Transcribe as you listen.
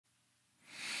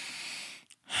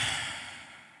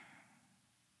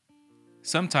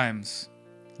Sometimes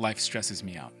life stresses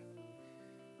me out.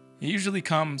 It usually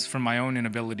comes from my own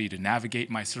inability to navigate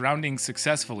my surroundings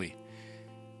successfully.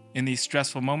 In these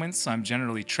stressful moments, I'm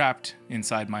generally trapped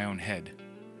inside my own head.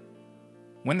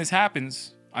 When this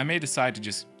happens, I may decide to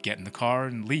just get in the car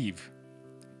and leave,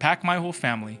 pack my whole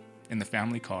family in the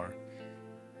family car,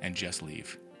 and just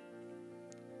leave.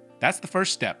 That's the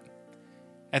first step.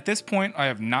 At this point, I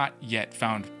have not yet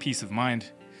found peace of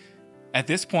mind. At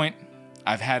this point,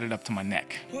 I've had it up to my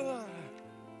neck.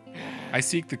 I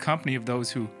seek the company of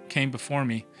those who came before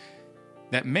me,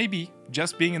 that maybe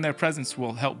just being in their presence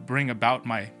will help bring about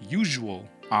my usual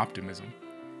optimism.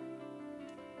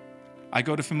 I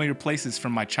go to familiar places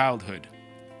from my childhood.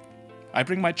 I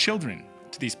bring my children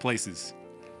to these places.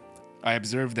 I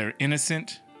observe their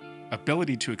innocent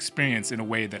ability to experience in a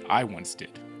way that I once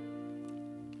did.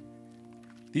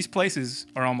 These places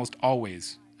are almost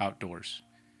always outdoors.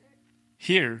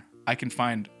 Here, I can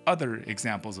find other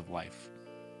examples of life.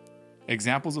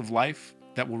 Examples of life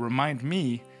that will remind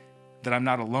me that I'm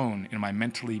not alone in my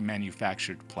mentally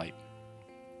manufactured plight.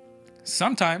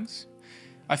 Sometimes,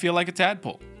 I feel like a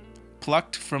tadpole,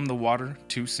 plucked from the water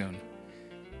too soon.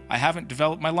 I haven't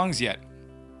developed my lungs yet.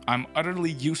 I'm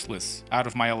utterly useless out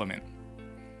of my element.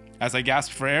 As I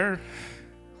gasp for air,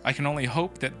 I can only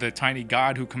hope that the tiny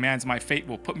God who commands my fate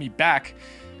will put me back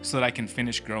so that I can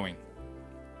finish growing.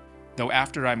 Though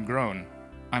after I'm grown,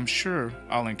 I'm sure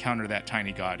I'll encounter that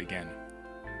tiny God again.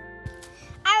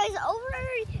 I was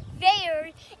over there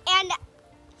and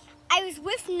I was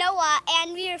with Noah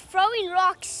and we were throwing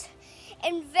rocks,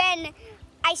 and then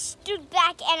I stood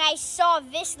back and I saw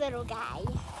this little guy.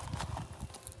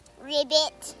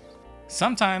 Ribbit.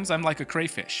 Sometimes I'm like a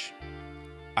crayfish.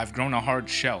 I've grown a hard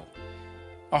shell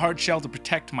to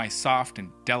protect my soft and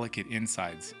delicate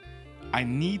insides. I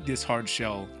need this hard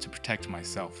shell to protect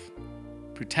myself.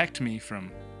 Protect me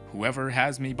from whoever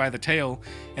has me by the tail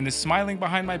and is smiling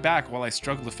behind my back while I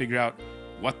struggle to figure out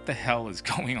what the hell is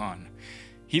going on.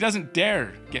 He doesn't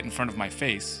dare get in front of my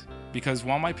face, because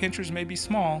while my pinchers may be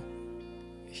small,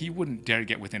 he wouldn't dare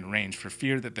get within range for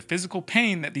fear that the physical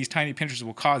pain that these tiny pinchers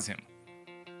will cause him.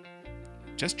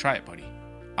 Just try it, buddy.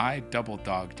 I double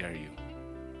dog dare you.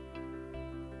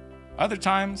 Other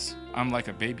times, I'm like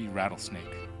a baby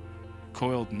rattlesnake,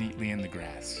 coiled neatly in the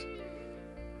grass.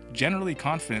 Generally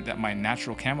confident that my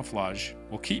natural camouflage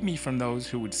will keep me from those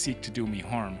who would seek to do me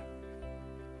harm.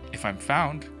 If I'm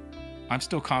found, I'm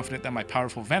still confident that my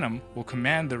powerful venom will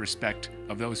command the respect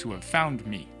of those who have found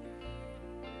me.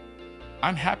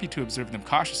 I'm happy to observe them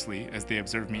cautiously as they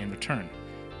observe me in return.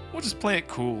 We'll just play it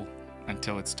cool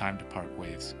until it's time to part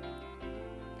ways.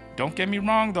 Don't get me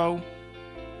wrong though,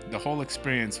 the whole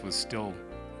experience was still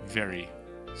very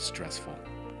stressful.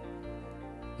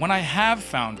 When I have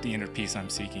found the inner peace I'm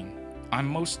seeking, I'm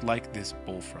most like this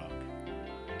bullfrog,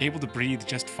 able to breathe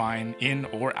just fine in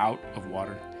or out of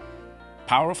water,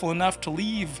 powerful enough to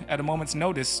leave at a moment's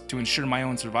notice to ensure my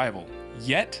own survival,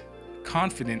 yet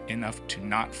confident enough to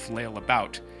not flail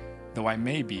about, though I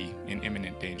may be in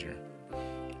imminent danger.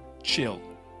 Chill,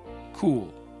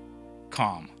 cool,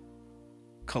 calm,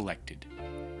 collected,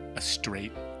 a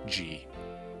straight G.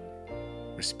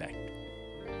 Respect.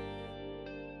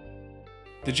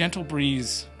 The gentle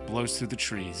breeze blows through the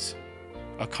trees.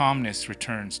 A calmness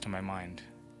returns to my mind.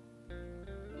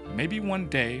 Maybe one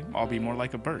day I'll be more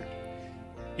like a bird,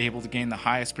 able to gain the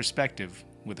highest perspective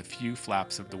with a few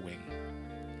flaps of the wing,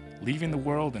 leaving the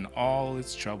world and all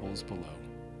its troubles below.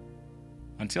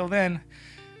 Until then,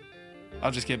 I'll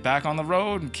just get back on the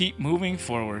road and keep moving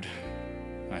forward.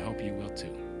 I hope you will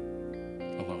too.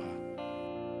 Aloha.